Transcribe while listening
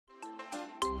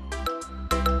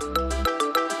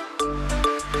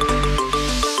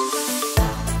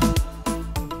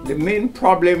The main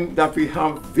problem that we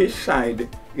have this side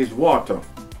is water.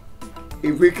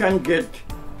 If we can get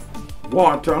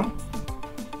water,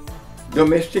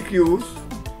 domestic use,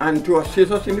 and to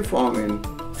assist us in the farming,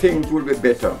 things will be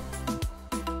better.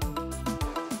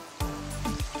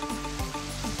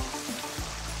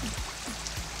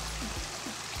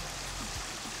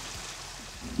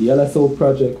 The Yallahs and Hope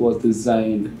project was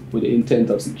designed with the intent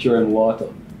of securing water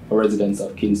for residents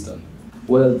of Kingston.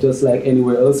 Well, just like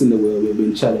anywhere else in the world, we've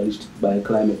been challenged by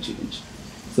climate change.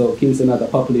 So Kingston has a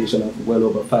population of well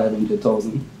over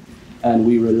 500,000, and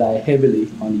we rely heavily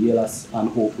on the Yallahs and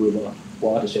Hope River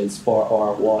watersheds for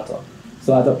our water.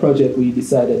 So as a project, we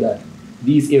decided that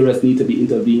these areas need to be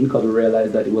intervened because we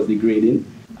realized that it was degrading.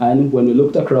 And when we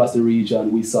looked across the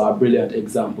region, we saw a brilliant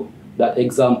example. That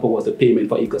example was the Payment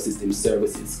for Ecosystem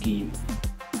Services scheme.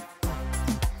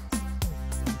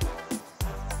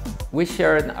 We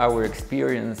shared our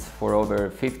experience for over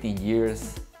 15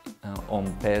 years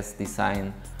on pest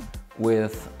design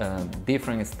with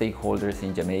different stakeholders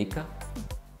in Jamaica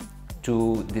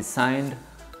to design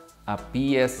a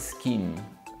PS scheme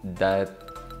that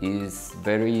is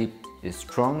very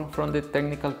strong from the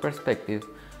technical perspective,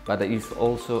 but that is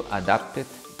also adapted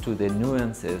to the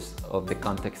nuances of the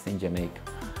context in Jamaica.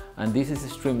 And this is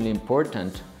extremely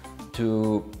important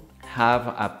to have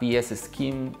a PS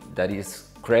scheme that is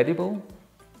credible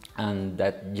and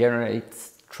that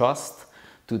generates trust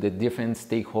to the different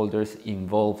stakeholders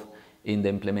involved in the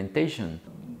implementation.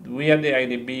 We at the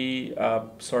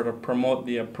IDB sort of promote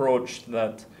the approach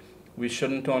that we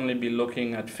shouldn't only be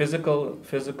looking at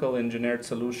physical engineered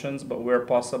solutions, but where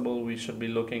possible we should be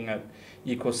looking at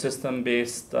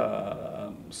ecosystem-based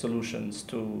solutions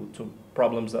to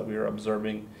problems that we are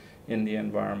observing in the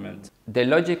environment. The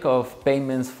logic of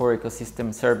payments for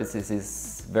ecosystem services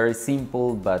is very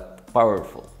simple but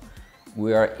powerful.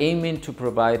 We are aiming to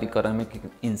provide economic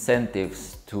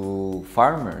incentives to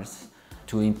farmers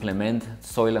to implement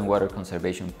soil and water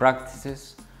conservation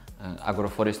practices,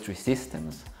 agroforestry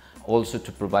systems, also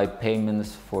to provide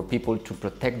payments for people to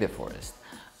protect the forest.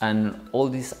 And all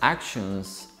these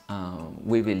actions,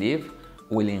 we believe,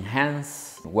 will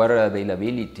enhance water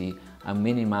availability and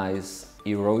minimize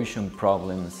erosion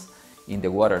problems in the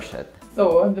watershed.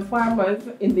 So the farmers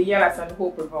in the Yallahs and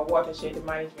Hope River watershed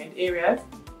management areas,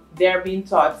 they are being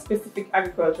taught specific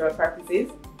agricultural practices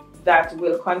that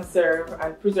will conserve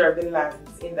and preserve the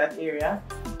lands in that area.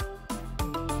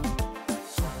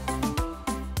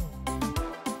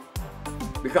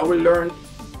 Because we learned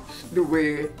the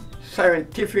way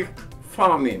scientific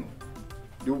farming,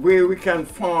 the way we can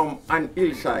farm on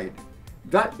hillside.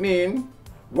 That means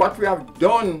what we have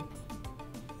done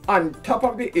on top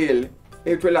of the hill,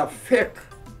 it will affect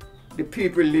the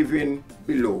people living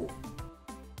below.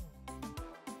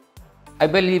 I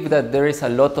believe that there is a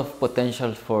lot of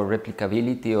potential for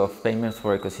replicability of payments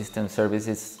for ecosystem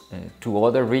services to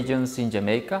other regions in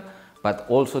Jamaica, but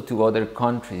also to other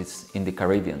countries in the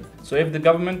Caribbean. So if the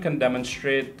government can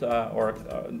demonstrate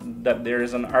that there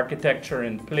is an architecture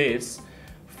in place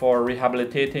for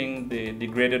rehabilitating the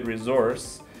degraded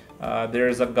resource, there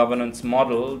is a governance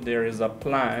model, there is a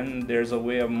plan, there's a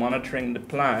way of monitoring the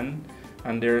plan,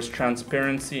 and there is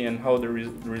transparency in how the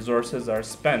resources are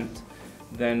spent,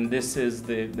 then this is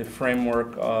the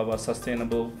framework of a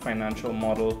sustainable financial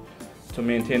model to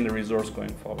maintain the resource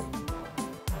going forward.